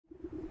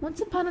Once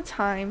upon a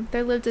time,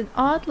 there lived an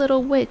odd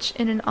little witch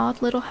in an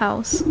odd little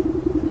house.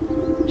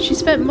 She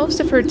spent most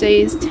of her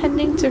days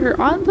tending to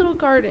her odd little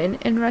garden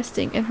and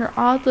resting in her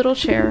odd little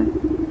chair.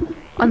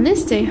 On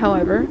this day,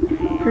 however,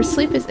 her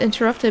sleep is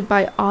interrupted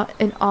by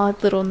an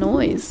odd little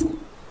noise.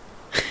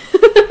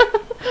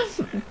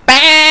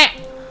 Bah!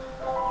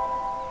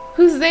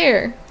 Who's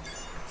there?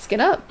 Let's get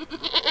up.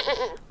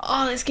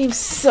 Oh, this game's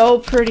so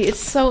pretty. It's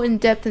so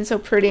in-depth and so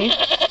pretty.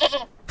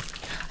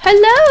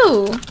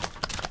 Hello!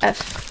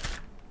 F.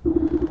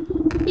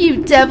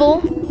 You devil!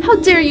 How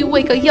dare you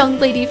wake a young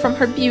lady from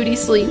her beauty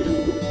sleep?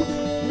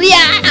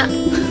 Yeah!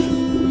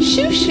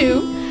 Shoo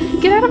shoo!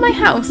 Get out of my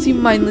house, you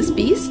mindless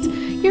beast!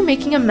 You're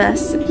making a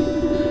mess.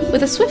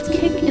 With a swift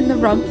kick in the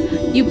rump,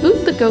 you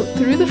boot the goat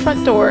through the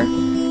front door.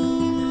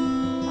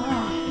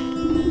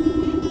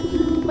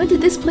 When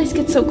did this place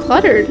get so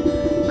cluttered?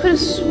 Could have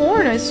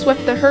sworn I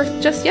swept the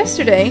hearth just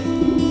yesterday.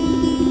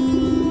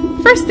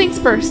 First things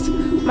first,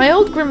 my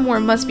old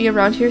grimoire must be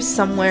around here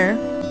somewhere.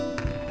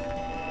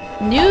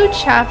 New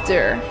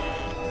chapter.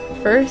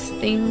 First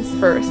things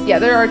first. Yeah,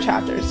 there are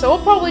chapters, so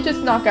we'll probably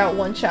just knock out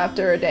one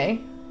chapter a day.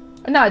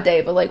 Not a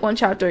day, but like one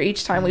chapter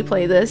each time we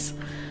play this.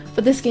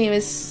 But this game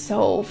is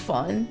so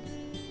fun.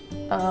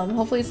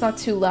 Hopefully it's not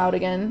too loud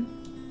again.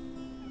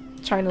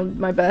 Trying to do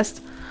my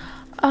best.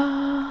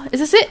 Is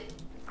this it?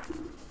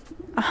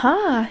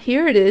 Aha,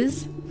 here it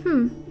is.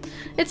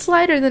 It's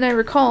lighter than I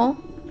recall.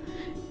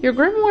 Your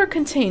grimoire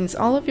contains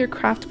all of your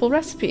craftable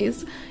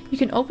recipes. You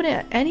can open it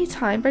at any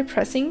time by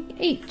pressing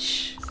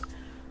H.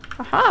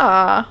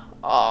 Aha!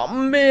 Oh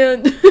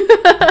man!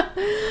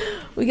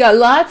 We got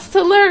lots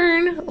to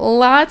learn!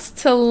 Lots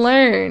to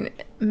learn!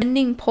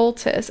 Mending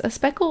poultice, a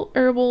speckled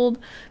herbal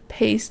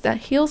paste that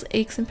heals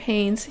aches and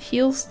pains,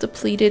 heals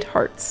depleted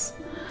hearts.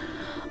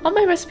 All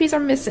my recipes are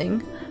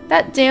missing.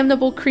 That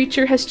damnable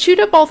creature has chewed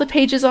up all the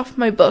pages off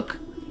my book.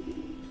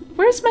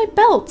 Where's my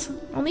belt?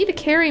 I'll need to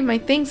carry my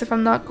things if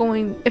I'm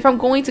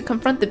going to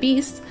confront the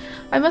beast.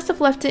 I must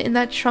have left it in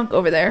that trunk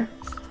over there.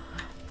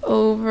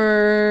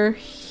 Over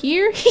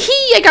here?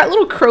 Hee! I got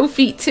little crow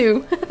feet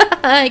too.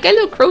 I got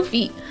little crow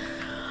feet.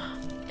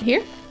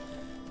 Here?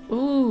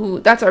 Ooh,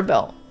 that's our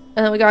belt.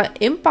 And then we got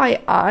Imp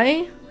by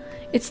Eye.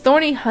 Its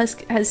thorny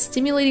husk has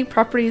stimulating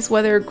properties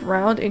whether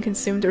ground and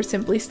consumed or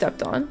simply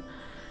stepped on.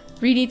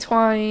 Reedy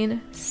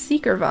Twine,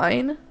 Seeker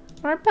Vine,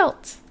 our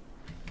belt.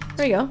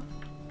 There we go.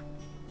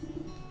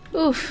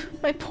 Oof,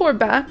 my poor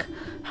back.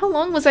 How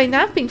long was I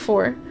napping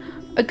for?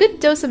 A good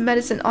dose of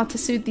medicine ought to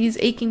soothe these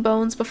aching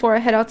bones before I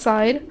head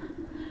outside.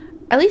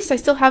 At least I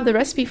still have the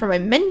recipe for my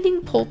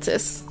mending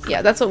poultice.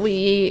 Yeah, that's what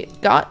we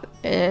got.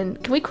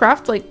 And can we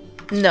craft, like...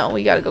 No,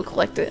 we gotta go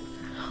collect it.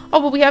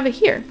 Oh, but we have it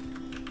here.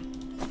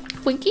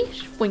 Winky,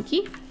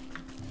 Winky.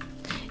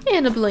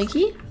 And a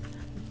blinky.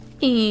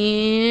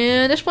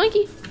 And a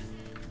splinky.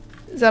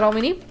 Is that all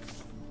we need?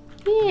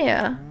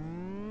 Yeah.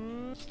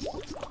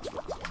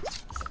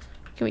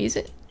 Can we use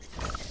it?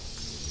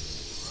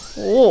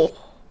 Oh.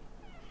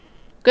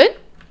 Good?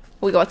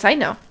 We go outside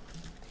now.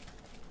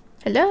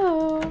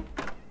 Hello.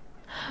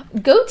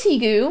 Goatee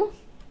goo.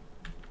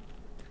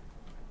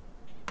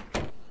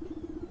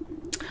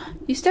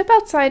 You step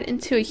outside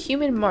into a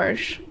humid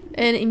marsh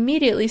and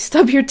immediately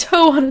stub your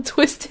toe on a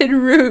twisted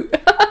root.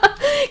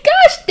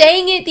 Gosh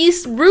dang it,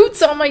 these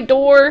roots on my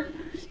door.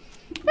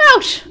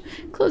 Ouch!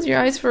 Close your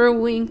eyes for a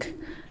wink,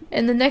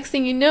 and the next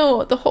thing you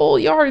know, the whole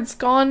yard's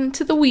gone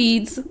to the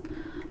weeds.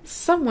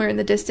 Somewhere in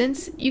the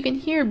distance, you can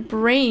hear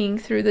braying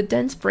through the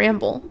dense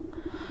bramble.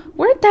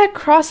 Where'd that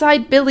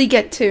cross-eyed Billy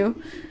get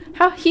to?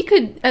 How he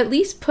could at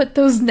least put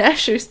those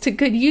gnashers to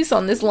good use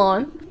on this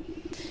lawn.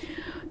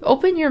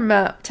 Open your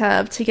map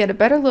tab to get a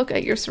better look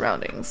at your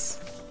surroundings.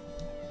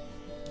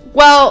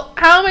 Well,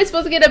 how am I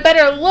supposed to get a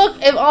better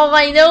look if all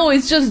I know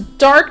is just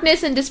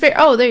darkness and despair?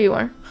 Oh, there you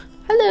are.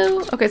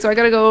 Hello. Okay, so I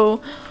gotta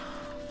go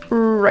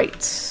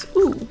right.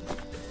 Ooh.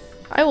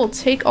 I will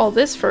take all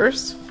this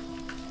first.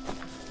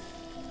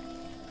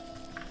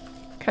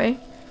 Okay.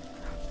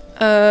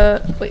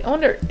 Wait, I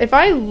wonder if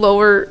I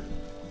lower...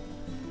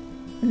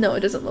 No, it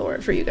doesn't lower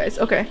it for you guys.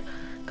 Okay.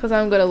 Because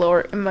I'm gonna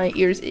lower it in my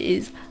ears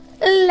is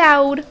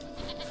loud.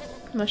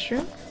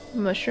 Mushroom.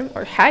 Mushroom.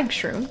 Or hag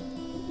shroom.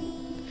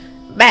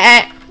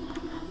 Bah!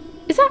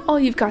 Is that all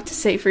you've got to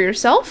say for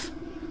yourself?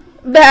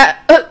 Bah!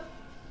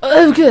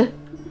 Good.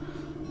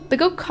 The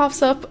goat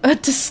coughs up a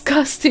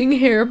disgusting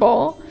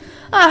hairball.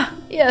 Ah,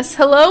 yes.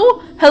 Hello?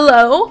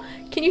 Hello?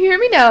 Can you hear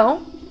me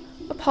now?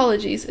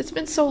 Apologies. It's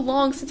been so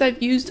long since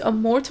I've used a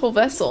mortal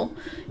vessel.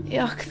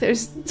 Yuck,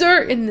 there's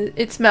dirt in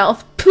its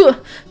mouth. Puh!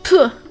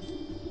 Puh!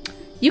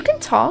 You can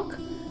talk?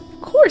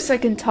 Of course I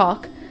can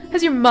talk.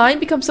 Has your mind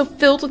become so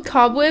filled with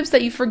cobwebs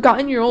that you've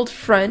forgotten your old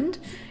friend?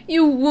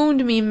 You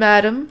wound me,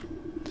 madam.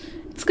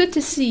 It's good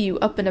to see you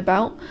up and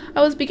about.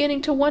 I was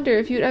beginning to wonder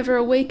if you'd ever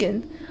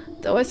awaken,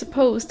 though I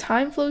suppose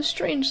time flows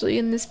strangely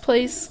in this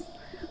place.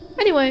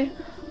 Anyway,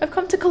 I've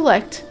come to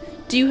collect.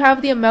 Do you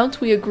have the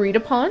amount we agreed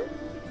upon?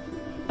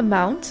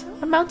 Amount?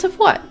 Amount of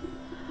what?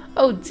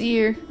 Oh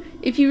dear,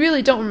 if you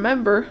really don't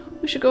remember,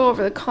 we should go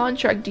over the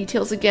contract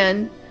details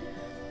again.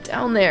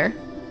 Down there.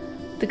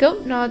 The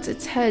goat nods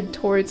its head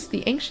towards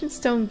the ancient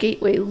stone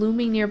gateway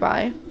looming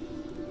nearby.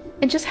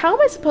 And just how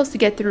am I supposed to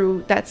get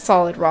through that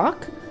solid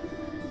rock?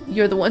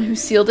 You're the one who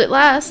sealed it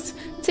last.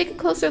 Take a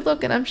closer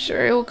look and I'm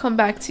sure it will come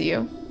back to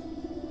you.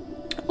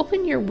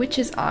 Open your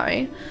witch's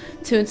eye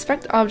to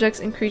inspect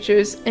objects and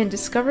creatures and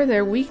discover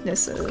their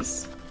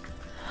weaknesses.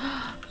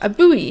 A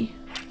buoy.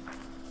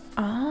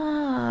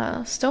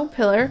 Ah, stone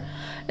pillar.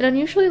 An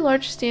unusually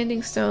large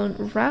standing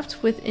stone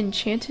wrapped with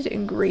enchanted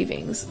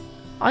engravings.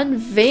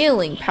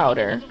 Unveiling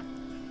powder.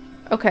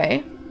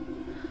 Okay.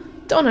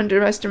 Don't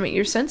underestimate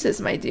your senses,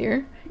 my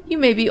dear. You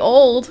may be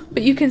old,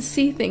 but you can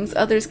see things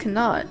others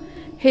cannot.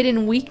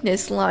 Hidden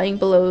weakness lying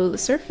below the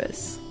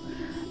surface.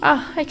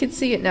 Ah, I can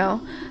see it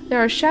now. There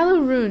are shallow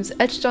runes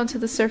etched onto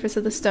the surface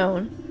of the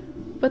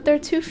stone, but they're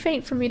too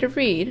faint for me to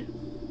read.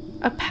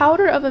 A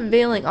powder of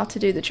unveiling ought to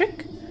do the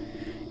trick.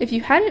 If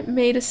you hadn't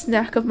made a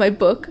snack of my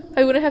book,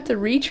 I wouldn't have to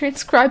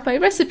retranscribe my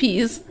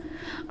recipes.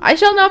 I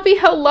shall not be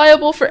held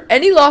liable for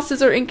any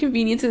losses or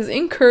inconveniences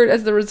incurred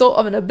as the result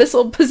of an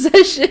abyssal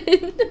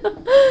possession.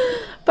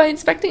 By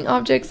inspecting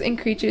objects and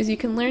creatures, you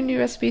can learn new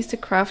recipes to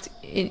craft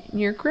in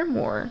your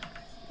grimoire.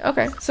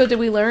 Okay, so did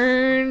we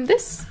learn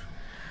this?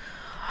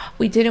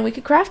 We did, and we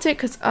could craft it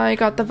because I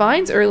got the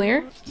vines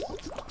earlier.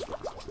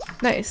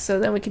 Nice, so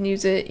then we can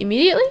use it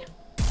immediately?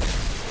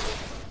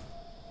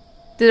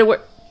 Did it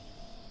work?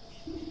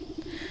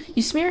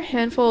 You smear a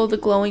handful of the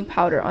glowing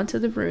powder onto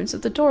the runes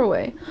of the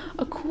doorway.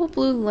 A cool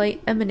blue light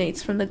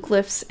emanates from the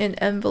glyphs and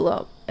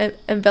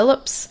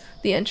envelops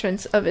the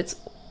entrance of its...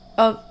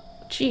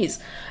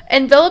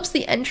 envelops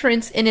the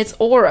entrance in its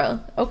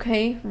aura.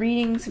 Okay,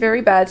 reading's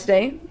very bad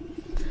today.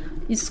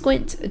 You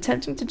squint,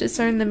 attempting to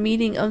discern the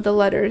meaning of the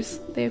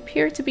letters. They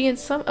appear to be in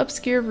some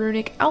obscure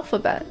runic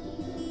alphabet.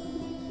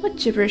 What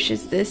gibberish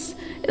is this?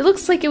 It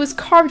looks like it was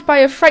carved by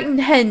a frightened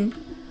hen.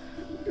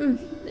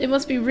 It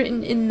must be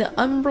written in the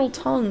umbral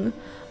tongue.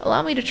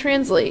 Allow me to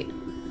translate.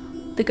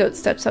 The goat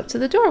steps up to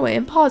the doorway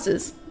and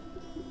pauses.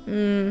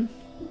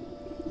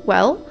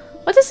 Well,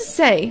 what does it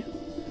say?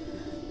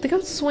 The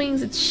goat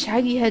swings its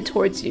shaggy head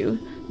towards you.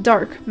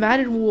 Dark,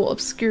 matted wool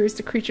obscures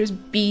the creature's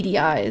beady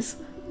eyes.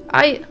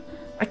 I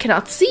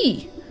cannot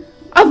see.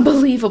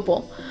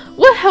 Unbelievable.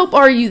 What help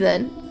are you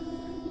then?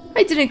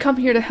 I didn't come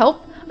here to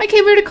help. I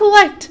came here to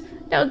collect.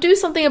 Now do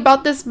something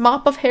about this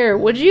mop of hair,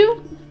 would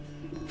you?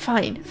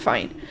 Fine,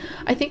 fine.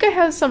 I think I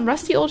have some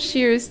rusty old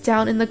shears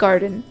down in the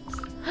garden.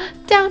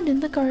 Down in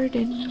the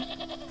garden.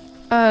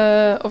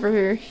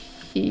 Over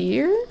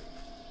here?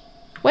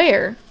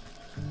 Where?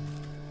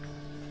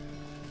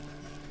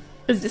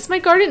 Is this my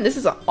garden? This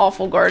is an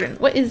awful garden.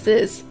 What is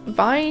this?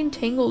 Vine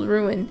tangled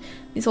ruin.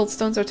 These old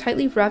stones are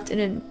tightly wrapped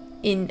in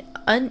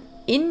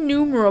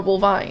innumerable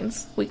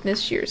vines.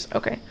 Weakness, shears.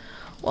 Okay.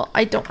 Well,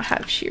 I don't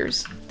have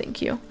shears.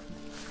 Thank you.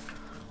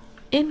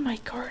 In my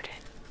garden.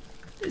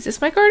 Is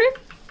this my garden?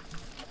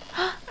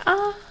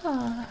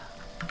 Ah.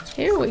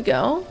 Here we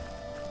go.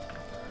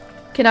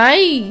 Can I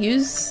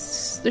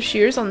use the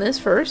shears on this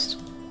first?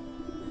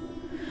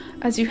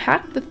 As you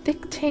hack the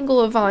thick tangle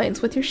of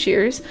vines with your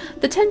shears,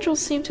 the tendrils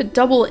seem to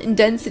double in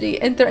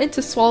density and threaten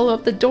to swallow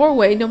up the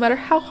doorway no matter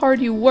how hard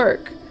you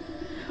work.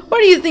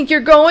 Where do you think you're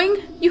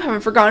going? You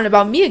haven't forgotten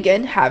about me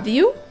again, have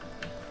you?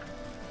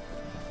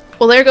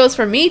 Well, there goes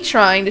for me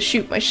trying to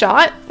shoot my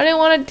shot. I didn't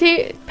want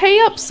to pay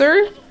up,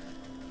 sir.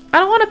 I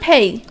don't want to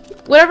pay.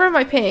 Whatever am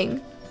I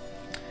paying?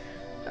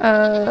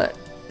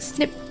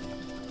 Snip.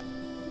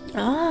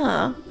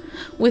 Ah.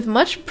 With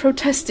much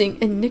protesting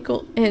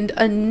and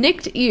a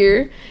nicked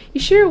ear, you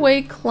shear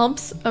away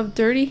clumps of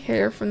dirty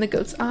hair from the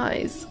goat's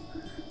eyes.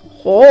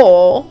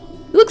 Oh,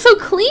 you look so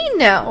clean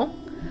now.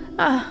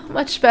 Ah,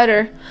 much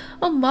better.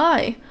 Oh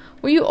my,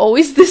 were you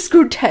always this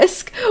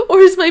grotesque, or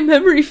is my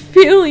memory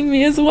failing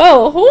me as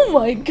well? Oh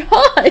my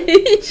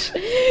gosh,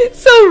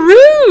 so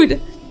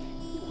rude.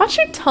 Watch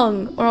your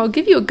tongue, or I'll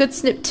give you a good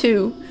snip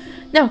too.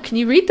 Now, can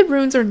you read the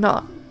runes or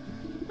not?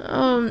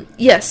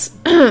 Yes.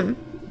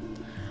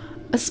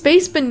 A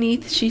space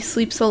beneath she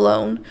sleeps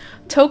alone.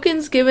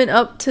 Tokens given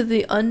up to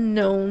the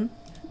unknown.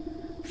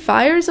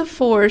 Fires of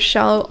force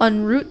shall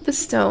unroot the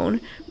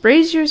stone.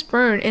 Braziers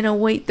burn and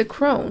await the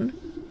crone.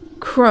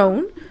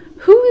 Crone?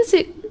 Who is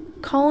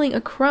it calling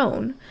a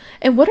crone?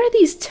 And what are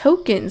these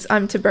tokens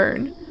I'm to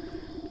burn?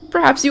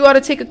 Perhaps you ought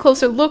to take a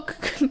closer look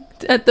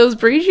at those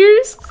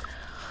braziers?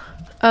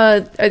 Are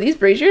these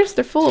braziers?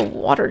 They're full of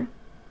water.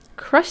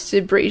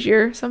 Crusted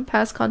brazier. Some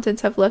past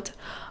contents have left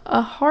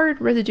a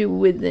hard residue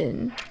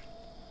within.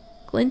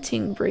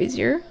 Glinting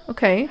brazier.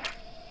 Okay.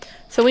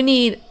 So we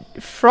need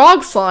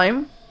frog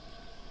slime.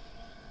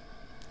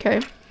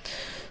 Okay.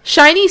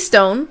 Shiny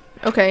stone.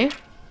 Okay.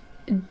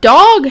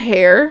 Dog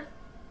hair.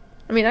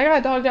 I mean, I got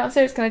a dog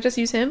downstairs. Can I just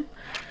use him?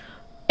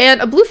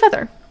 And a blue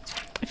feather.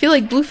 I feel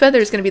like blue feather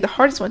is going to be the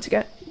hardest one to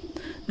get.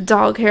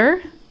 Dog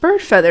hair.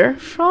 Bird feather.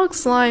 Frog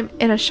slime.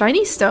 And a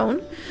shiny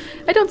stone.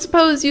 I don't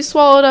suppose you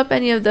swallowed up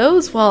any of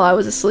those while I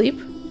was asleep.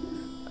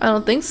 I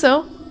don't think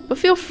so. But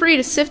feel free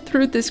to sift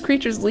through this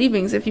creature's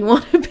leavings if you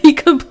want to be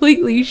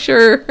completely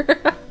sure.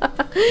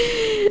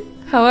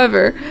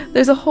 However,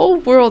 there's a whole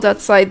world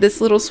outside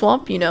this little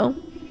swamp, you know.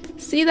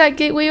 See that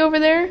gateway over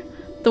there?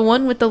 The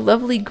one with the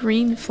lovely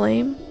green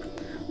flame?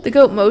 The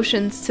goat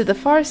motions to the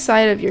far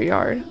side of your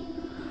yard.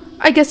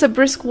 I guess a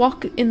brisk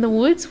walk in the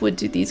woods would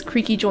do these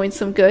creaky joints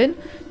some good.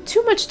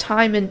 Too much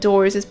time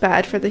indoors is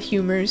bad for the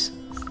humors.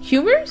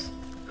 Humors?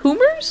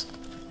 Humors?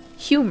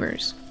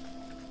 Humors.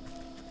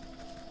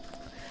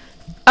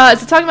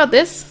 Is it talking about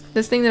this?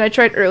 This thing that I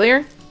tried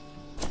earlier?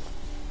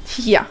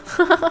 Yeah.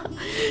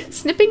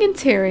 Snipping and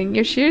tearing,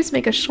 your shears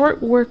make a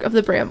short work of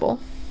the bramble.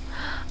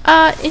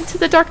 Into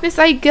the darkness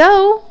I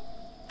go!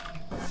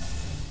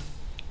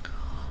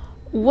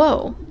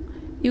 Whoa.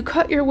 You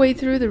cut your way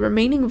through the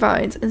remaining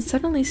vines and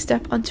suddenly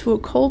step onto a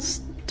cold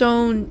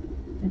stone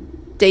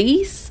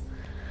dais?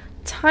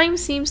 Time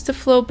seems to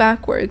flow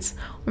backwards,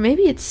 or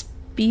maybe it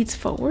speeds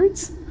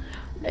forwards?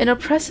 An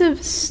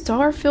oppressive,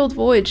 star-filled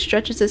void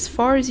stretches as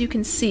far as you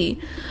can see,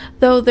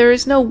 though there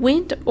is no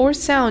wind or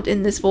sound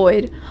in this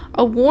void.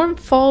 A warm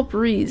fall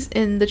breeze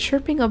and the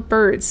chirping of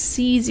birds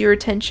seize your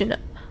attention.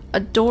 A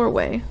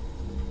doorway.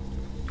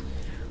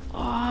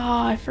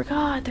 Oh, I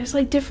forgot. There's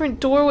like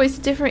different doorways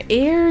to different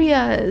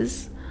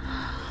areas.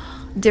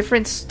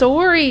 Different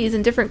stories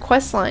and different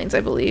quest lines, I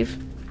believe.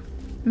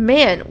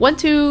 Man, 1,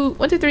 2,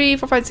 3,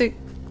 4, 5, 6.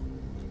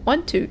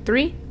 1, 2,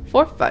 3,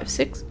 4, 5,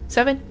 6,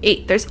 7,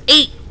 8. There's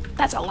 8.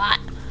 That's a lot.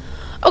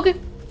 Okay,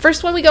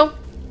 first one we go.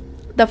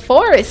 The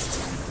forest.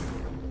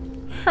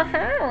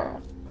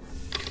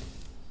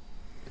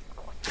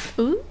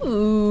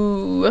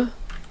 Ooh.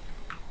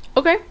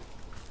 Okay.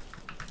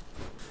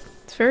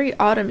 It's very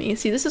autumny.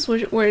 See, this is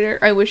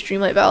where I wish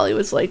Dreamlight Valley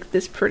was like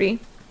this pretty.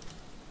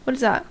 What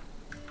is that?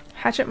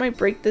 Hatchet might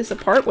break this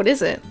apart. What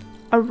is it?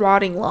 A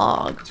rotting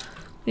log.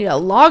 Yeah, a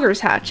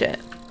logger's hatchet.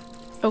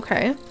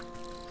 Okay.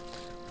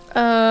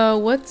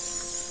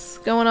 What's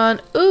going on?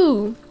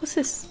 Ooh, what's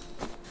this?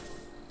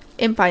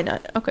 Impi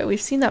nut. Okay, we've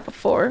seen that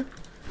before.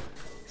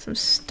 Some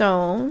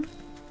stone.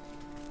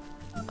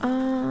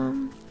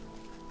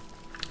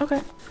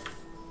 Okay.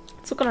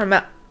 Let's look on our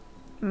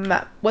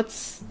map.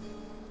 What's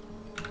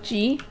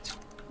G?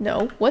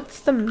 No.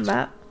 What's the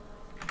map?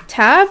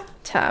 Tab?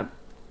 Tab.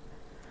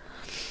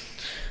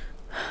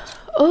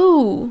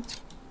 Oh.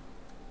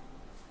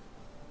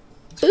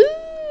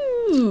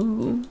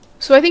 Ooh.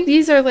 So I think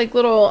these are like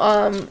little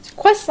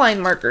questline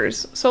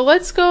markers. So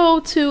let's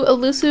go to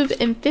elusive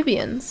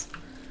amphibians.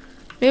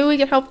 Maybe we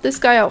can help this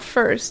guy out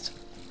first.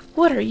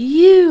 What are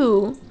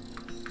you?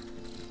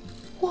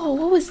 Whoa,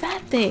 what was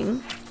that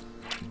thing?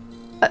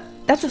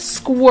 That's a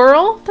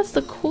squirrel? That's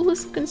the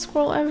coolest looking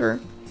squirrel ever.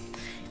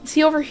 Is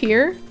he over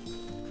here?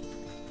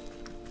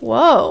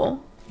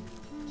 Whoa.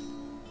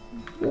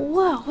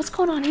 Whoa, what's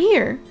going on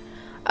here?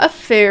 A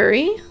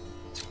fairy.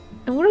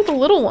 And what are the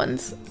little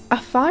ones? A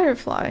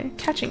firefly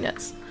catching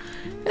nets.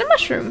 And a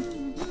mushroom.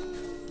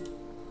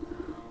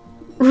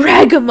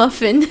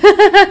 Ragamuffin.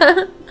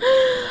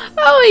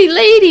 Oh,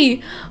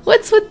 lady,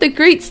 what's with the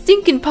great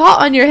stinking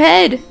pot on your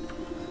head?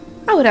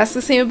 I would ask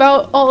the same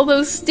about all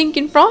those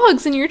stinking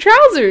frogs in your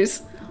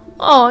trousers.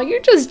 Aw,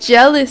 you're just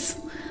jealous.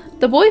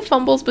 The boy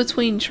fumbles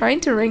between trying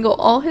to wrangle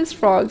all his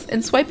frogs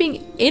and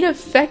swiping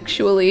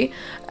ineffectually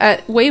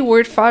at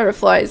wayward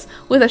fireflies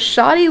with a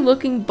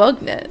shoddy-looking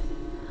bug net.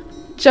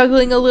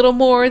 Juggling a little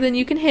more than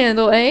you can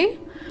handle, eh?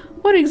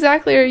 What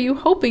exactly are you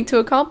hoping to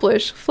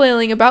accomplish,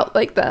 flailing about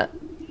like that?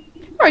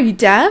 Are you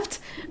daft?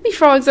 Me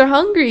frogs are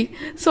hungry,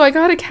 so I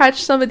gotta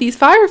catch some of these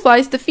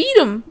fireflies to feed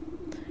 'em.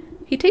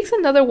 He takes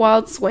another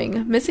wild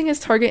swing, missing his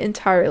target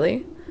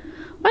entirely.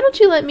 Why don't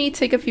you let me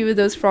take a few of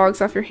those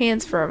frogs off your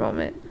hands for a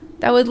moment?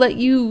 That would let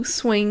you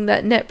swing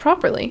that net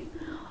properly.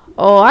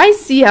 Oh, I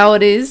see how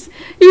it is.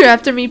 You're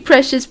after me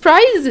precious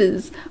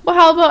prizes. Well,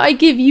 how about I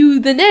give you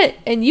the net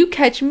and you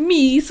catch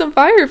me some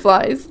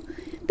fireflies?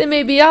 Then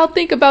maybe I'll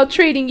think about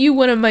trading you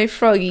one of my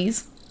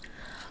froggies.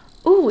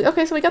 Ooh,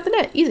 okay, so we got the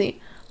net. Easy.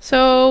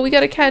 So we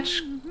gotta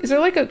catch... Is there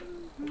like a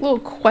little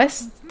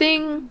quest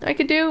thing I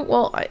could do?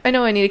 Well, I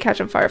know I need to catch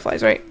some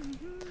fireflies, right?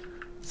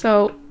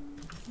 So...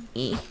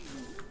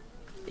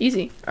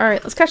 Easy.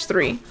 Alright, let's catch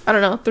 3. I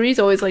don't know. 3 is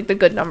always like the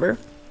good number.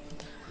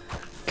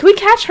 Can we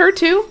catch her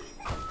too?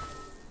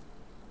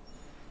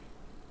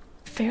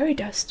 Fairy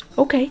dust.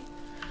 Okay.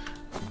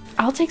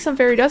 I'll take some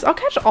fairy dust. I'll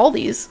catch all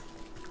these.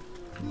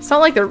 It's not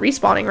like they're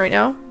respawning right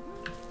now.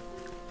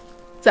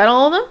 Is that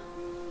all of them?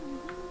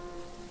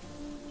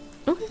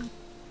 Okay.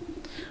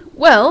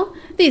 Well,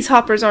 these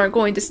hoppers aren't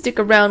going to stick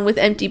around with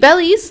empty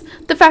bellies.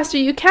 The faster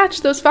you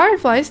catch those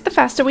fireflies, the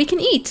faster we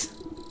can eat.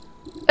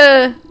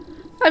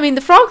 I mean,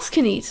 the frogs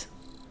can eat.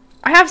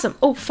 I have some.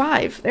 Oh,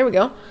 5. There we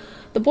go.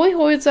 The boy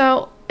holds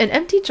out an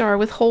empty jar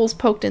with holes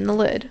poked in the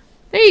lid.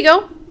 There you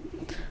go.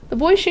 The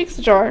boy shakes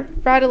the jar,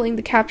 rattling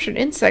the captured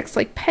insects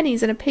like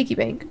pennies in a piggy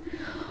bank.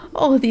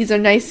 Oh, these are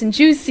nice and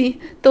juicy.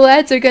 The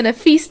lads are gonna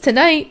feast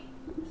tonight.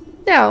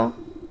 Now,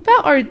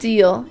 about our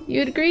deal.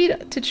 You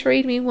agreed to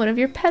trade me one of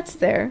your pets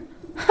there.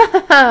 Ha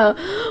ha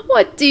ha!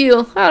 What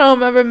deal? I don't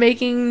remember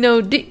making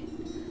no deal.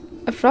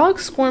 A frog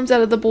squirms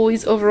out of the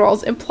boy's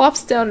overalls and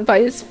plops down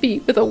by his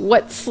feet with a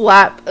wet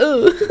slap.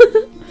 Ugh.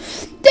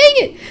 Dang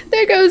it!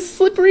 There goes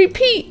Slippery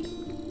Pete!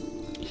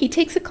 He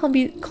takes a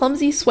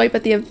clumsy swipe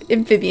at the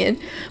amphibian,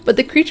 but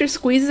the creature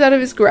squeezes out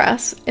of his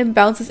grasp and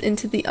bounces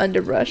into the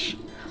underbrush.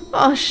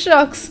 Aw,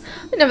 shucks.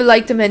 I never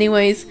liked him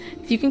anyways.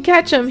 If you can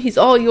catch him, he's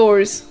all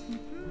yours.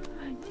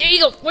 There you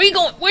go. Where you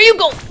going? Where you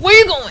going? Where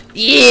you going?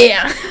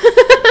 Yeah!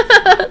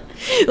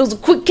 It was a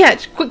quick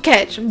catch. Quick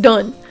catch. I'm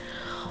done.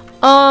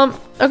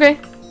 Okay.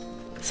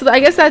 So I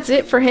guess that's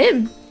it for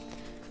him.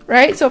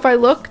 Right? So if I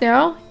look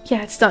now,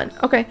 yeah, it's done.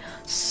 Okay.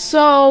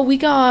 So we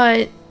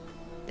got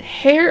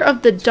hair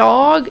of the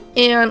dog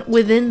and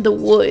within the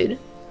wood.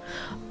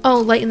 Oh,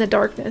 light in the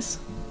darkness.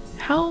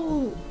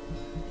 How?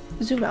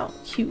 Zoom out.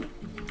 Cute.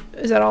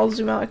 Is that all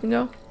zoom out I can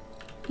go?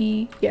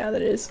 E. Yeah,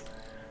 that is.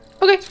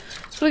 Okay.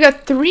 So we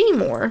got 3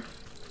 more.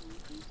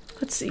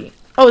 Let's see.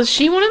 Oh, is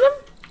she one of them?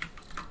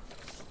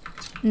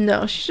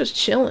 No, she's just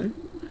chilling.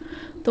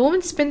 The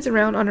woman spins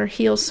around on her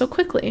heels so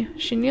quickly,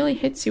 she nearly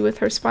hits you with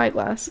her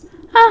spyglass.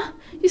 Ah,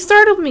 you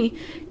startled me.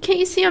 Can't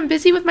you see I'm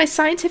busy with my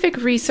scientific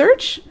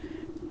research?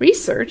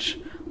 Research?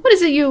 What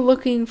is it you're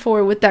looking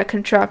for with that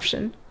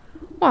contraption?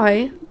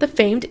 Why, the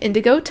famed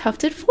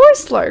indigo-tufted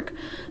forest lark.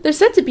 They're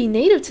said to be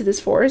native to this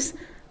forest.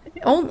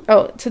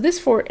 This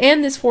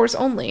forest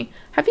only.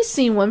 Have you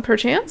seen one,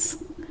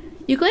 perchance?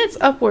 You glance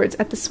upwards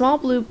at the small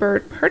blue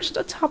bird perched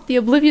atop the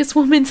oblivious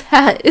woman's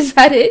hat. Is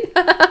that it?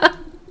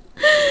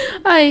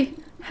 I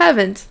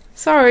haven't.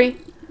 Sorry.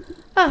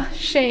 Ah,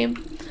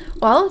 shame.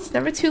 Well, it's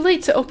never too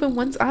late to open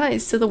one's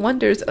eyes to the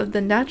wonders of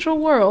the natural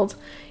world.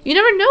 You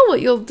never know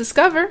what you'll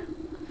discover.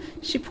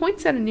 She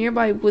points at a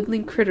nearby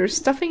woodland critter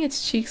stuffing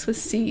its cheeks with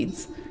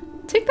seeds.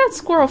 Take that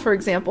squirrel, for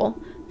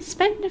example.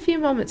 Spend a few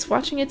moments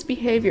watching its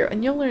behavior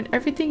and you'll learn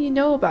everything you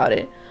know about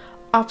it.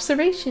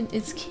 Observation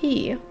is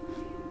key.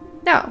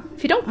 Now,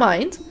 if you don't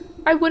mind,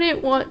 I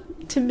wouldn't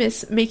want to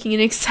miss making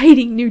an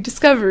exciting new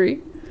discovery.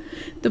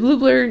 The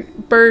blue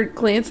bird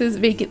glances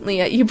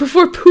vacantly at you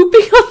before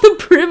pooping on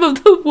the brim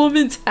of the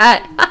woman's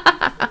hat.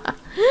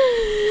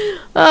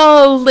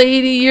 Oh,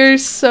 lady, you're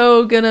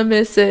so gonna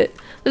miss it.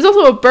 There's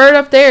also a bird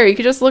up there. You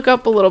could just look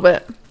up a little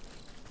bit.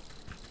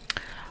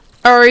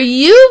 Are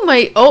you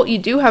my... Oh, you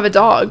do have a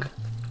dog.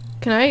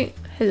 Can I...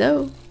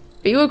 Hello?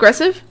 Are you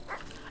aggressive?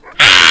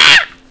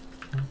 Ah!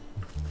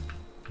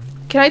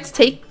 Can I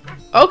take...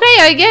 Okay,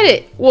 I get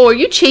it. Whoa, are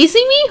you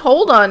chasing me?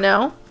 Hold on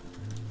now.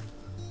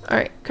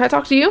 Alright, can I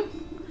talk to you?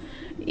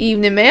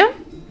 Evening, ma'am.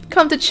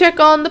 Come to check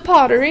on the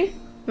pottery.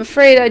 I'm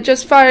afraid I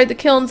just fired the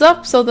kilns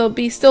up, so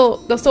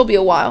they'll still be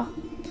a while.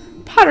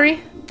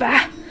 Pottery?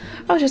 Bah!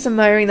 I was just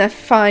admiring that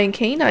fine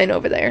canine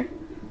over there.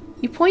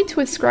 You point to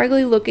a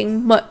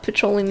scraggly-looking mutt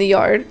patrolling the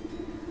yard.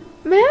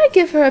 May I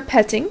give her a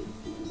petting?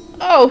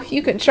 Oh,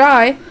 you can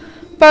try,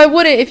 but I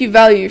wouldn't if you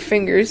value your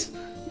fingers.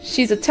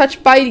 She's a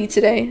touch bitey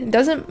today, and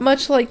doesn't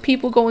much like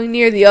people going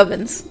near the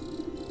ovens.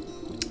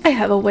 I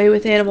have a way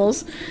with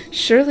animals.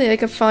 Surely I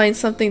could find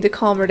something to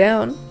calm her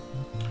down.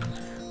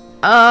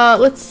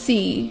 Let's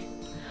see.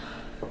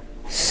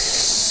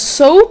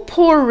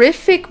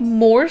 Soporific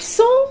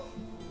morsel?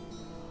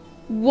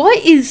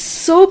 What is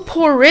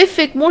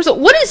soporific morsel?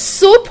 What is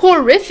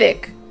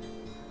soporific?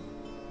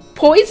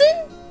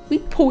 Poison? We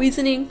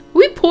poisoning? Are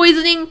we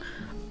poisoning?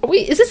 Are we?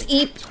 Is this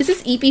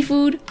eepy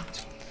food?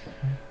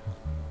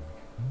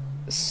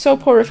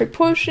 Soporific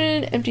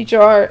potion, empty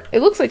jar.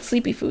 It looks like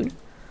sleepy food.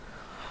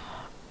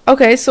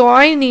 Okay, so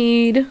I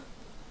need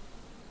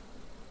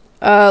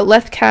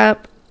left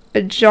cap,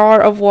 a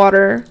jar of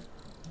water,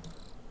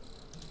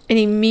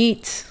 any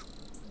meat.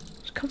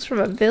 It comes from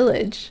a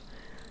village.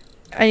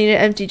 I need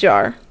an empty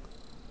jar.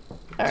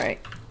 Alright.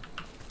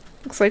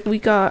 Looks like we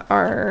got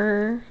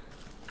our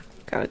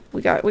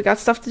we got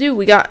stuff to do.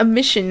 We got a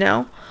mission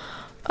now.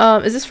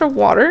 Is this for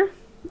water?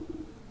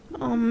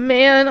 Oh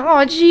man,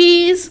 oh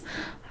jeez.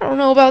 I don't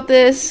know about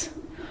this.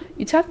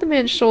 You tap the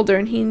man's shoulder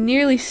and he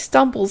nearly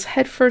stumbles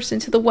headfirst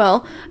into the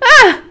well.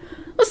 Ah!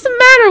 What's the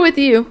matter with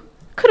you?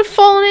 Could have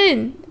fallen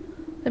in.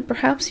 Then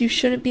perhaps you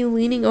shouldn't be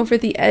leaning over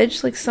the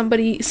edge like some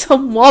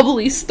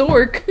wobbly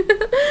stork.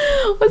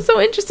 What's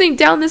so interesting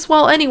down this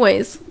well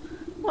anyways?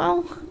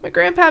 Well, my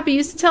grandpappy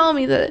used to tell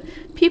me that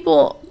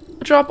people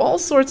drop all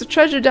sorts of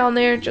treasure down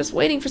there just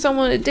waiting for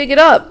someone to dig it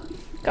up.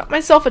 Got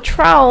myself a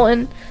trowel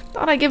and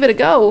thought I'd give it a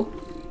go.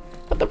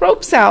 But the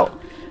rope's out,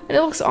 and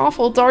it looks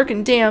awful dark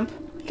and damp.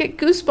 I get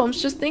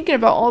goosebumps just thinking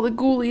about all the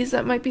ghoulies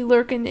that might be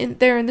lurking in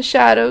there in the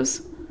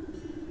shadows.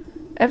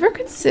 Ever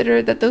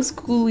consider that those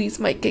ghoulies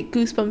might get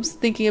goosebumps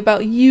thinking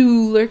about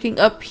you lurking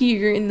up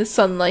here in the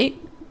sunlight?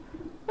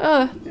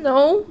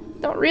 No,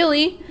 not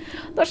really.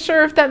 Not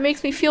sure if that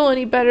makes me feel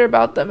any better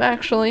about them,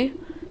 actually.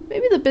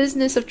 Maybe the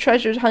business of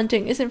treasure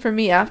hunting isn't for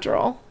me after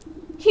all.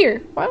 Here,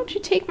 why don't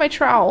you take my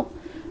trowel?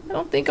 I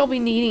don't think I'll be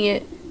needing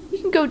it. You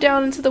can go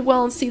down into the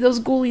well and see those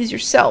ghoulies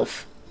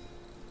yourself.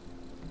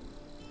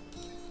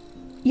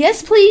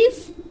 Yes,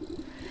 please?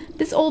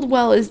 This old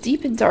well is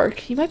deep and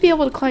dark. You might be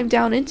able to climb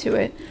down into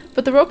it,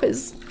 but the rope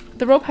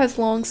has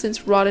long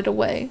since rotted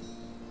away.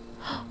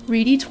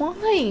 Reedy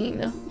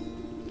twine.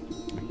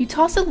 You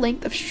toss a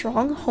length of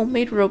strong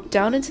homemade rope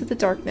down into the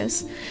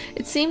darkness.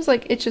 It seems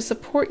like it should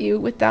support you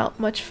without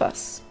much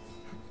fuss.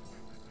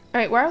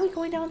 Alright, why are we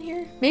going down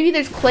here? Maybe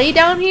there's clay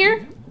down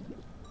here?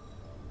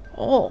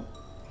 Oh.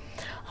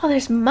 Oh,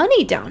 there's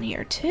money down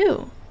here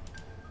too.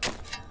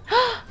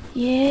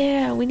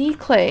 Yeah, we need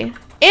clay.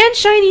 And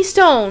shiny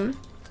stone!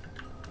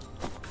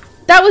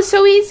 That was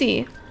so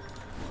easy!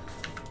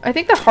 I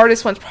think the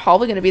hardest one's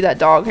probably going to be that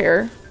dog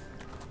hair.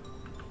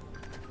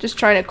 Just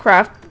trying to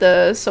craft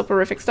the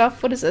soporific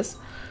stuff. What is this?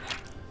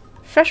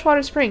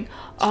 Freshwater spring.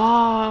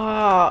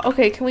 Ah,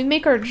 okay, can we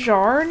make our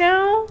jar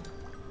now?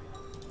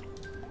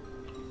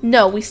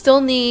 No, we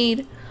still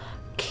need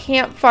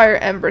campfire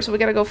ember, so we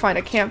gotta go find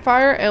a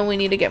campfire, and we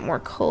need to get more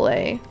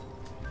clay.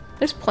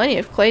 There's plenty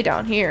of clay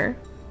down here.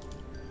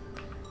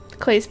 The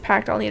clay's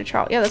packed, I'll need a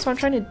trowel. Yeah, that's what I'm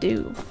trying to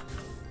do.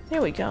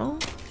 There we go.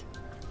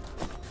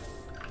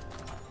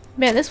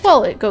 Man, this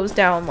well, it goes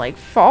down, like,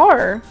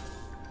 far.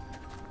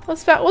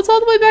 What's all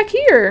the way back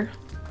here?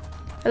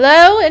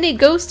 Hello? Any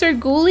ghosts or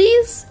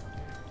ghoulies?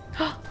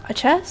 A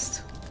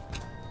chest?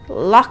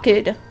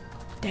 Locked.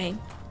 Dang.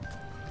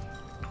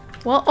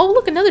 Well, oh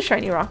look, another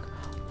shiny rock.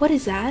 What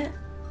is that?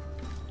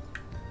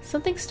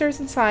 Something stirs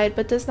inside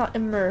but does not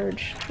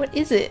emerge. What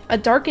is it? A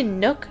darkened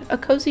nook? A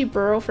cozy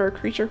burrow for a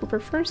creature who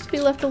prefers to be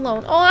left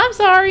alone. Oh, I'm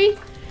sorry!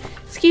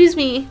 Excuse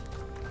me.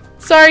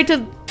 Sorry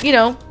to, you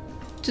know,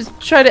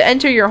 just try to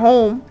enter your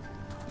home.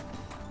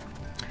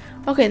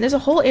 Okay, and there's a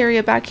whole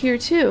area back here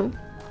too.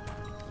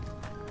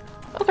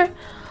 Okay.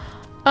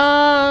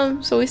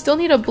 So we still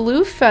need a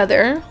blue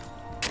feather.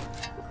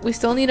 We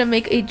still need to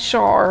make a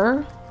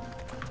jar.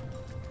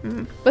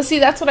 But see,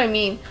 that's what I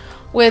mean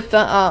with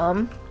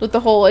the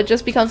whole, it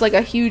just becomes like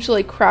a huge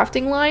like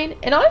crafting line.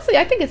 And honestly,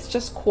 I think it's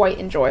just quite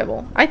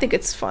enjoyable. I think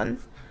it's fun.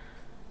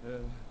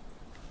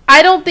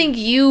 I don't think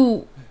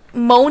you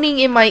moaning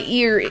in my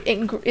ear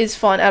is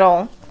fun at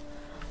all.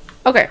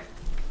 Okay.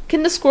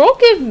 Can the squirrel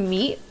give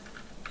meat?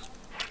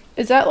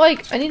 Is that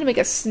like, I need to make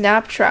a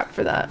snap trap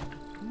for that.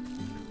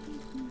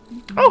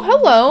 Oh,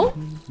 hello.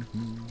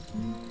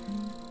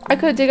 I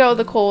could dig out of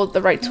the coal with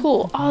the right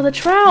tool. Oh, the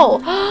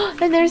trowel.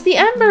 And there's the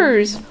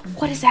embers.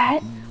 What is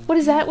that? What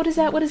is that? What is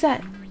that? What is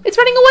that? It's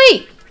running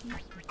away.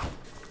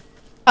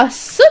 A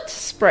soot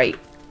sprite.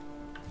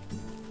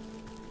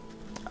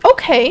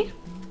 Okay.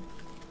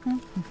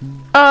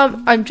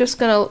 I'm just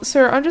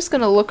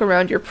gonna look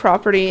around your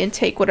property and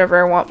take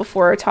whatever I want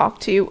before I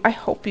talk to you. I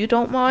hope you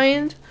don't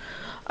mind.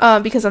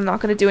 Because I'm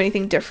not gonna do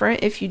anything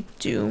different if you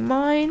do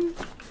mind.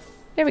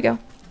 There we go.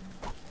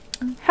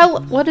 Hello,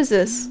 what is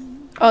this?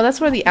 Oh,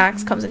 that's where the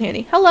axe comes in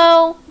handy.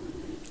 Hello!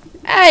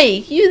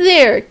 Hey, you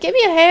there! Give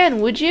me a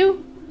hand, would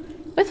you?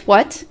 With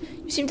what?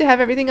 You seem to have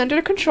everything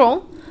under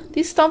control.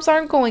 These stumps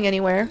aren't going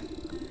anywhere.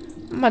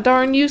 My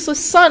darn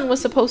useless son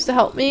was supposed to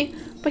help me,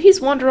 but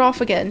he's wandered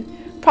off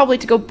again. Probably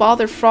to go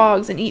bother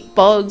frogs and eat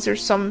bugs or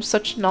some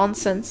such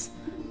nonsense.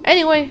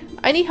 Anyway,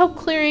 I need help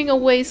clearing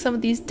away some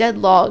of these dead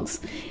logs.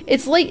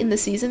 It's late in the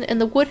season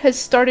and the wood has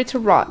started to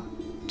rot.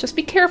 Just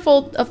be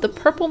careful of the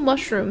purple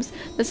mushrooms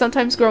that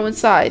sometimes grow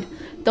inside.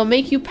 They'll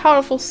make you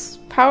powerful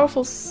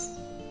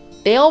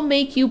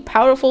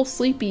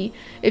sleepy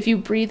if you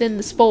breathe in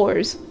the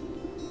spores.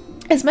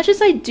 As much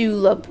as I do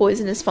love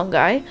poisonous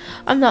fungi,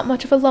 I'm not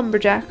much of a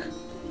lumberjack.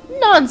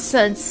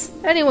 Nonsense!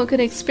 Anyone can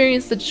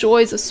experience the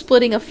joys of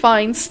splitting a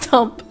fine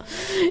stump.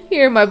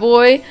 My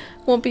boy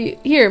won't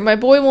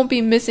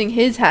be missing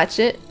his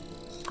hatchet.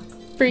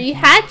 Free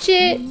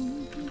hatchet!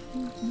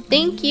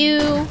 Thank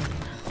you!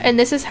 And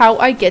this is how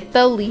I get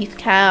the leaf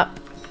cap.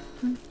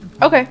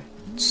 Okay.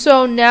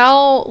 So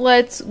now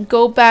let's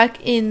go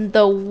back in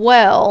the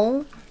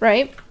well,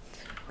 right?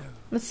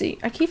 Let's see.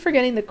 I keep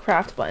forgetting the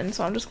craft button,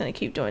 so I'm just going to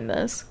keep doing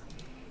this.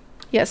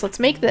 Yes, let's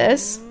make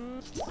this.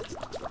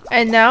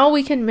 And now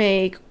we can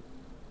make...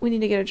 We need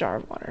to get a jar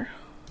of water.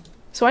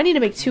 So I need to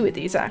make 2 of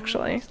these,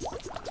 actually.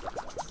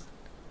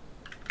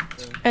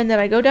 And then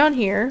I go down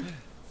here.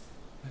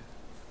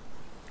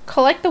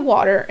 Collect the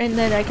water, and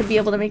then I could be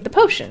able to make the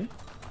potion.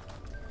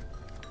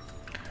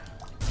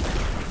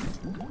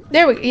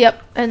 There we go.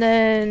 Yep. And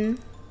then...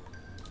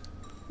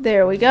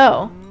 There we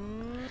go.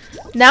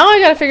 Now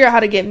I gotta figure out how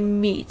to get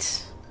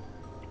meat.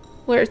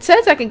 Where it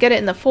says I can get it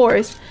in the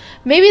forest.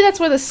 Maybe that's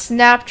where the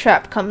snap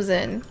trap comes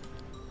in.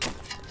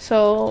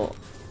 So...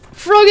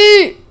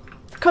 Froggy!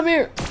 Come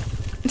here!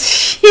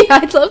 Yeah,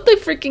 I love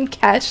the freaking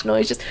catch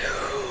noise. Just...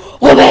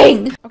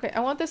 Bang! Okay,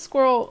 I want this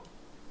squirrel...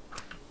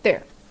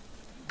 There.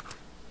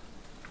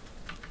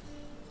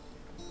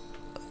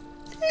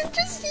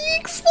 He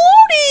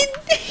exploded!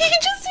 He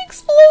just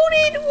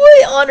exploded!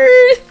 What on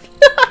earth?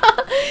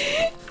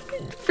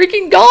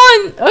 Freaking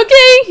gone!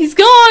 Okay, he's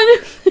gone!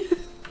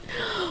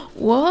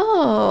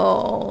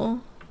 Whoa.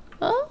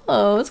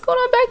 Oh, what's going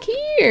on back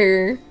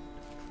here?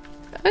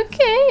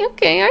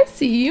 Okay, I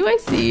see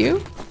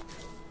you.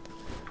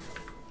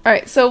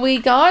 Alright, so we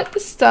got the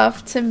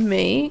stuff to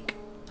make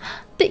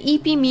the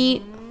eepy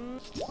meat.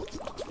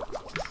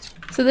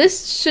 So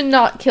this should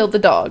not kill the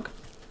dog,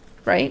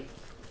 right?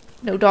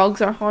 No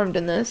dogs are harmed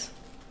in this.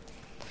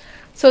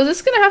 So is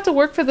this gonna have to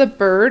work for the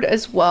bird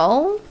as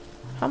well?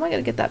 How am I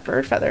gonna get that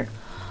bird feather?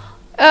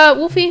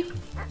 Wolfie.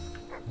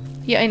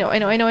 Yeah, I know.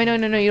 No, you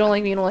don't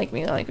like me, you don't like me,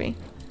 you don't like me.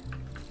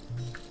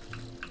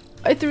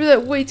 I threw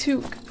that way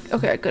too...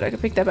 Okay, good, I can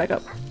pick that back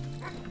up.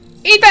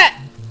 Eat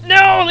that!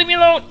 No, leave me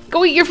alone!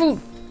 Go eat your food!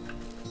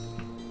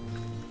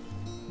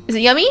 Is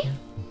it yummy?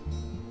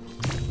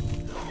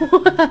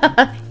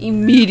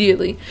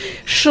 Immediately.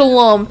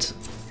 Shlumped.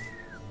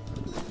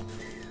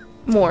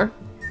 More.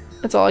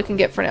 That's all I can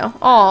get for now.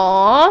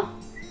 Aww.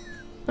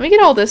 Let me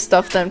get all this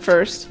stuff then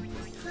first.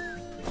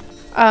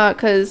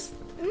 Cause...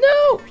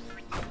 No!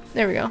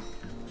 There we go.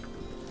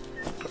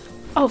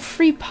 Oh,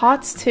 free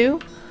pots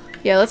too?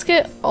 Yeah, let's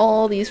get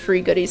all these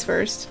free goodies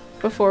first.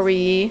 Before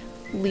we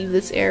leave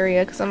this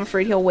area, because I'm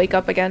afraid he'll wake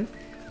up again.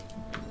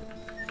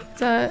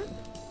 There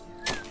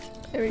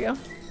we go.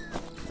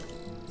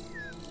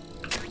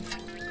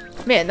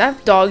 Man,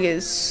 that dog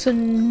is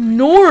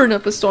snoring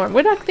up a storm.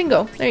 Where'd that thing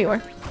go? There you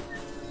are.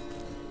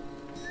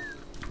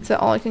 Is that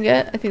all I can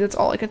get? I think that's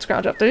all I can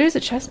scrounge up. There is a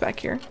chest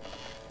back here.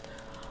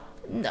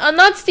 I'm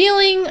not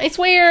stealing, I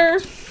swear.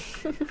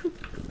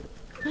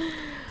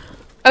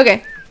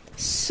 Okay.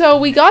 So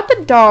we got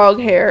the dog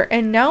hair,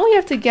 and now we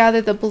have to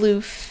gather the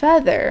blue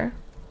feather.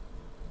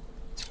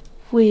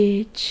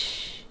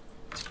 Which...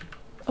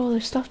 Oh,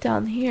 there's stuff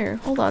down here.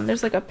 Hold on,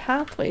 there's like a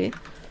pathway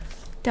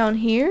down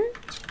here?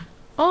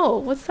 Oh,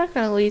 what's that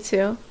gonna lead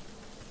to?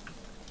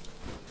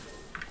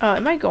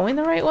 Am I going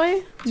the right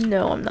way?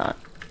 No, I'm not.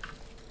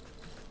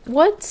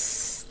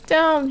 What's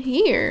down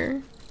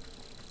here?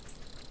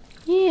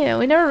 Yeah,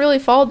 we never really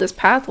followed this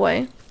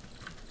pathway.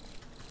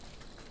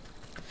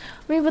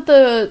 I mean,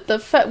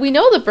 but we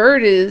know the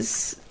bird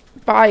is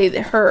by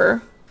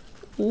her.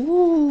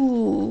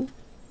 Ooh.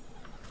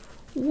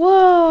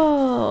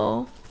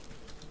 Whoa.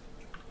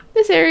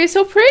 This area is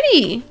so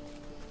pretty.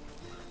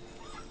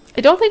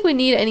 I don't think we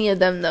need any of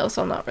them though,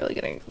 so I'm not really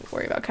gonna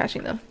worry about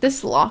catching them. This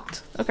is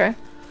locked. Okay.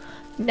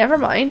 Never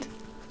mind.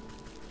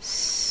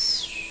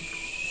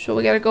 So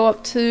we gotta go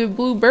up to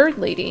Blue Bird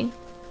Lady.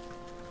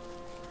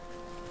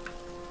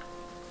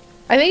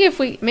 I think if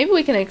maybe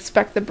we can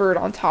expect the bird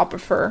on top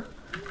of her.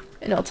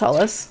 And it'll tell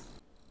us.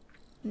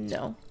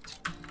 No.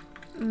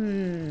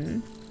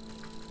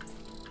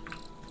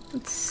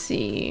 Let's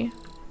see.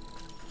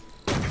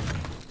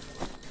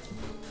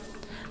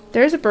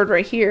 There's a bird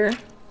right here.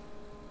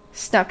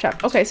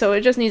 Snapchat. Okay, so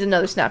it just needs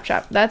another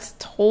Snapchat. That's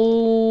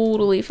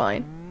totally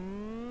fine.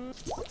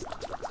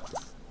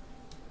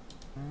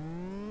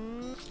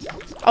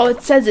 Oh,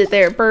 it says it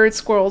there. Birds,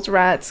 squirrels,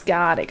 rats.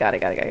 Got it.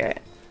 There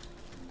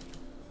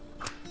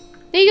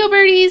you go,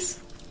 birdies.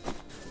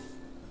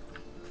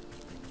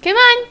 Come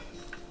on.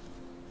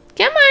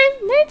 Come on.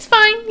 It's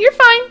fine. You're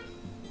fine.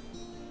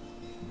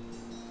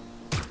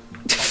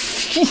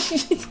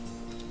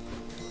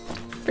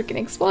 Freaking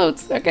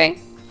explodes. Okay.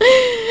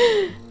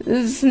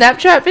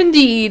 Snaptrap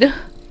indeed.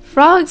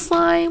 Frog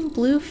slime,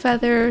 blue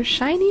feather,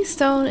 shiny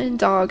stone, and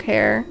dog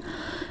hair.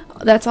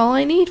 That's all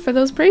I need for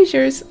those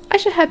braziers. I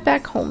should head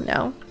back home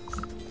now.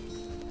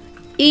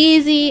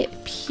 Easy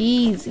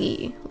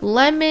peasy.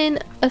 Lemon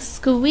a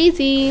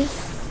squeezy.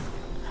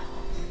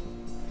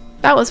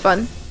 That was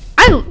fun.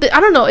 I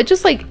don't know, it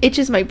just like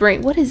itches my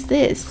brain. What is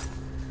this?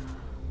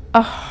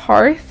 A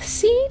hearth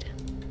seed?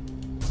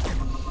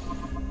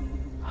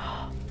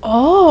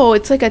 Oh,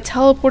 it's like a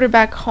teleporter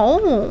back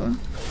home.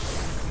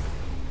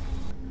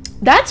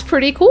 That's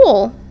pretty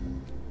cool.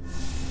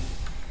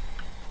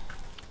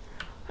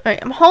 Alright,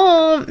 I'm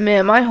home.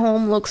 Man, my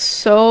home looks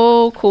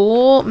so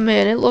cool.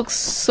 Man, it looks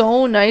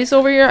so nice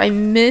over here. I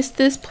miss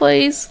this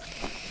place.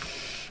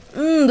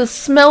 The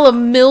smell of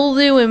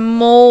mildew and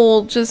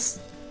mold just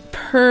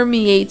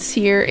permeates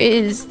here. It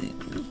is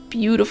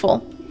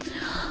beautiful.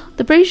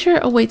 The brazier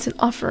awaits an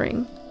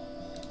offering.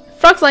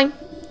 Frog slime.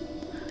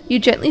 You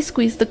gently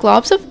squeeze the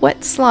globs of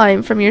wet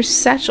slime from your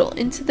satchel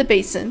into the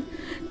basin.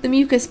 The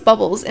mucus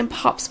bubbles and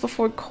pops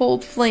before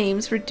cold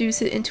flames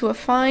reduce it into a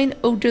fine,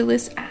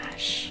 odorless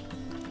ash.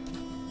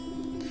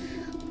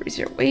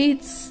 Brazier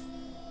waits.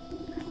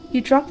 You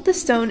drop the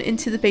stone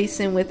into the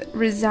basin with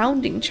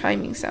resounding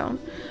chiming sound.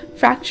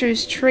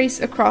 Fractures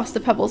trace across the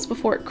pebbles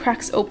before it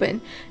cracks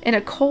open, and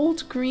a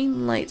cold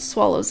green light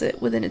swallows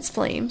it within its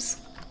flames.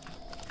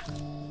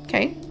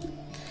 Okay.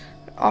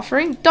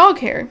 Offering dog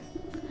hair.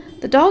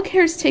 The dog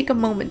hairs take a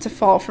moment to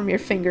fall from your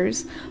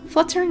fingers,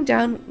 fluttering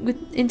down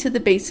into the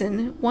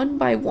basin, one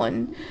by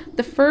one.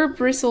 The fur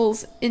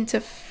bristles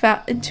into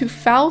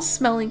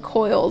foul-smelling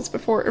coils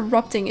before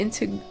erupting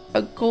into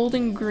a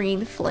golden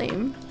green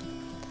flame.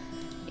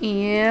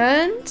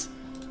 And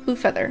blue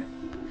feather.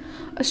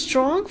 A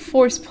strong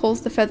force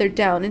pulls the feather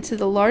down into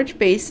the large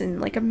basin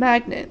like a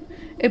magnet.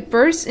 It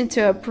bursts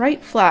into a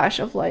bright flash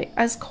of light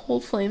as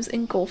cold flames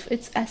engulf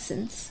its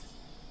essence.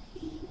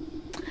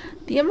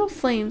 The emerald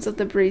flames of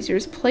the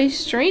braziers play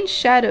strange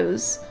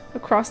shadows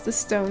across the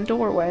stone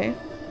doorway.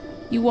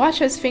 You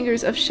watch as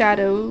fingers of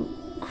shadow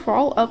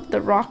crawl up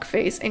the rock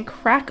face and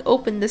crack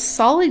open the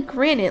solid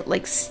granite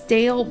like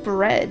stale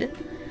bread.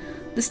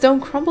 The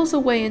stone crumbles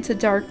away into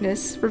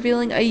darkness,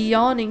 revealing a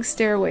yawning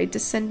stairway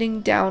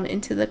descending down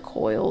into the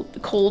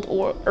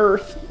cold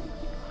earth.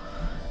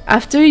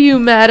 After you,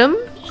 madam.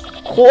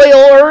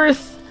 Coil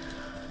earth!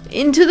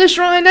 Into the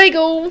shrine I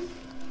go!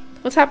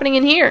 What's happening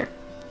in here?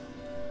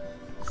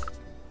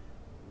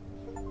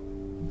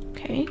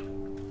 Okay.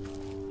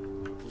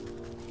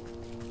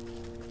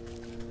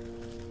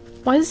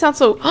 Why does it sound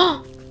so...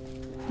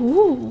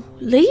 Ooh,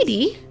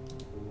 lady?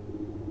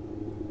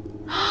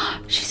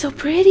 She's so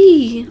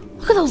pretty!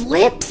 Look at those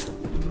lips!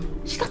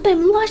 She got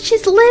them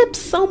luscious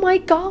lips! Oh my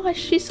gosh,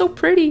 she's so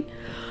pretty!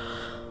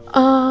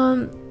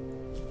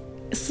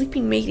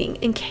 Sleeping mating.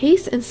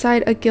 Encased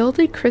inside a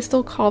gilded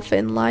crystal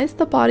coffin lies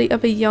the body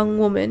of a young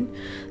woman.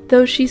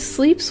 Though she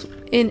sleeps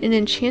in an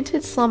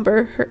enchanted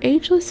slumber, her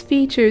ageless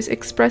features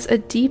express a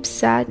deep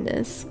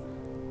sadness.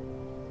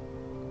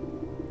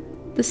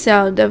 The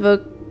sound of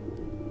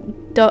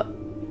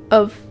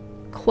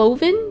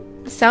cloven?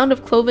 The sound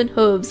of cloven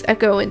hooves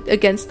echo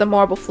against the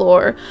marble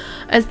floor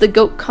as the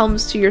goat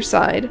comes to your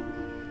side.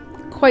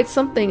 Quite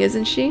something,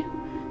 isn't she?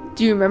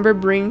 Do you remember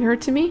bringing her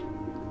to me?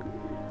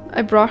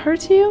 I brought her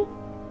to you?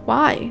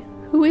 Why?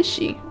 Who is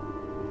she?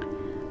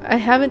 I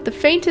haven't the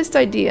faintest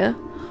idea.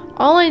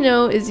 All I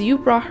know is you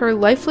brought her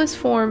lifeless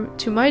form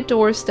to my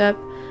doorstep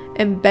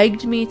and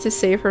begged me to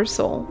save her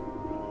soul.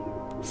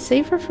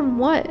 Save her from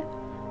what?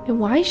 And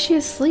why is she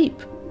asleep?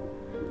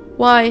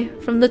 Why,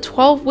 from the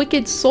 12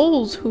 wicked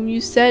souls whom you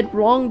said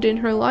wronged in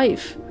her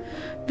life.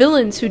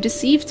 Villains who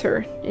deceived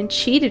her and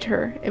cheated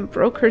her and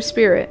broke her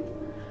spirit.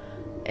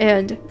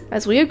 And,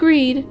 as we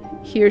agreed,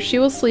 here she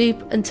will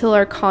sleep until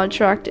our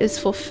contract is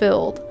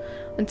fulfilled.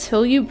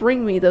 Until you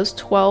bring me those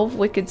 12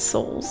 wicked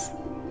souls.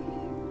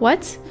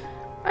 What?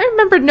 I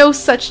remember no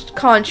such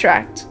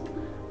contract.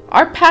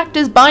 Our pact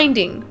is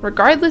binding,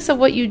 regardless of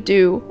what you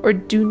do or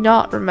do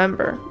not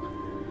remember.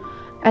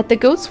 At the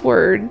goat's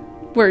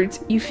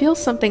words, you feel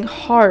something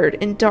hard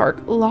and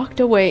dark locked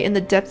away in the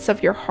depths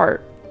of your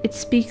heart. It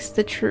speaks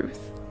the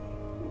truth.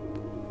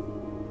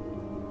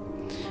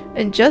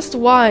 And just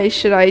why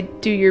should I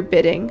do your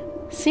bidding?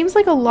 Seems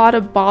like a lot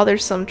of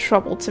bothersome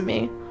trouble to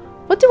me.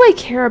 What do I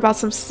care about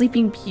some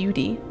sleeping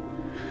beauty?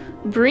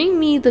 Bring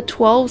me the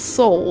 12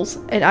 souls,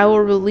 and I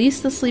will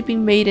release the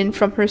sleeping maiden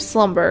from her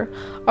slumber.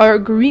 Our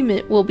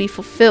agreement will be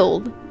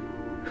fulfilled.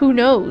 Who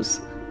knows?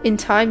 In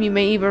time you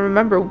may even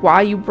remember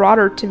why you brought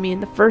her to me in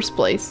the first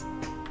place.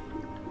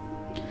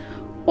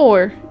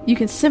 Or you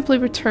can simply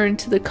return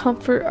to the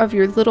comfort of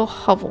your little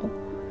hovel,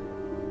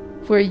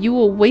 where you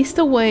will waste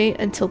away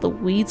until the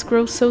weeds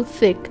grow so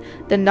thick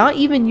that not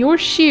even your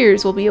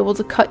shears will be able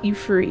to cut you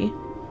free.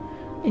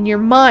 And your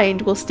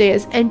mind will stay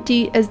as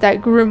empty as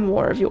that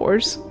grimoire of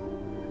yours.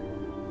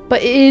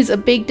 But it is a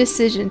big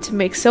decision to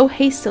make so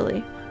hastily.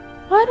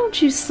 Why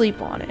don't you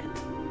sleep on it?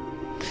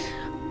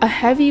 A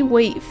heavy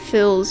weight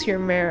fills your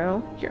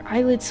marrow. Your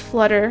eyelids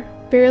flutter,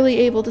 barely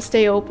able to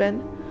stay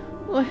open.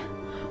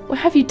 What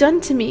have you done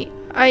to me?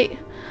 I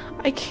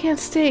can't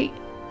stay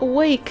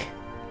awake.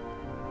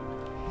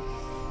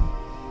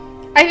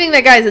 I think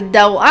that guy's a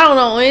devil. I don't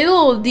know. He's a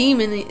little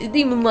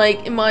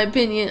demon-like, in my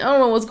opinion. I don't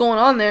know what's going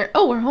on there.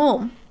 Oh, we're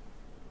home.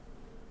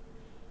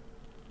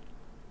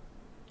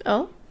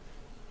 Oh?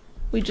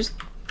 Wait,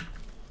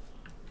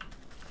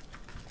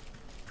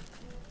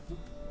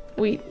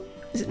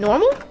 is it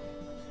normal?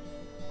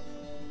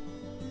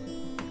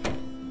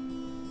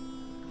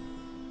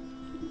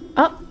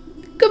 Oh,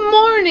 good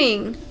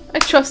morning! I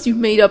trust you've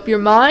made up your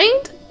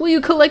mind. Will you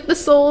collect the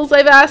souls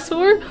I've asked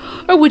for?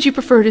 Or would you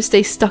prefer to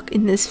stay stuck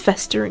in this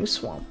festering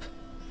swamp?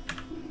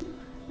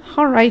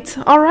 Alright.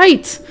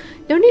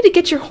 No need to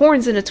get your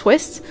horns in a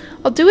twist.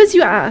 I'll do as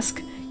you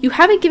ask. You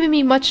haven't given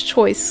me much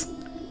choice.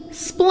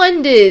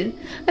 Splendid!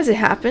 As it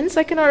happens,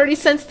 I can already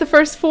sense the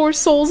first 4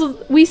 souls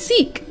we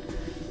seek.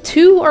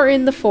 2 are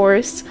in the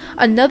forest,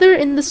 another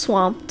in the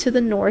swamp to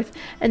the north,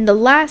 and the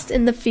last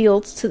in the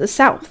fields to the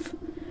south.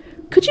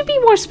 Could you be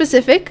more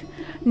specific?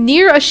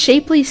 Near a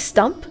shapely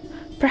stump?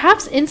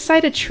 Perhaps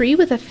inside a tree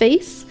with a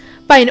face?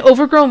 By an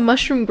overgrown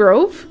mushroom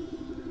grove?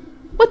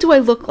 What do I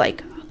look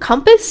like? A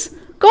compass?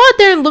 Go out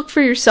there and look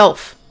for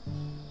yourself.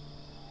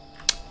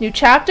 New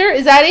chapter?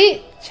 Is that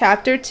it?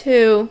 Chapter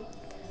 2.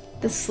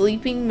 The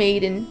Sleeping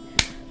Maiden.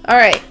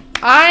 Alright.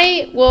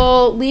 I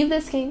will leave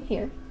this game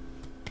here.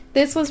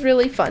 This was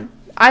really fun.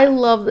 I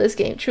love this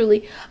game,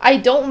 truly. I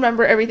don't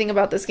remember everything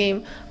about this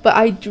game, but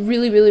I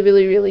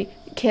really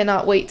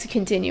cannot wait to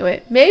continue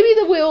it. Maybe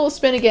the wheel will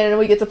spin again and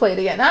we get to play it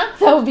again, huh?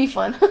 That would be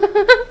fun.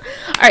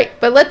 Alright,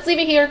 but let's leave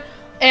it here,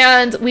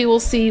 and we will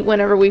see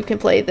whenever we can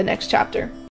play the next chapter.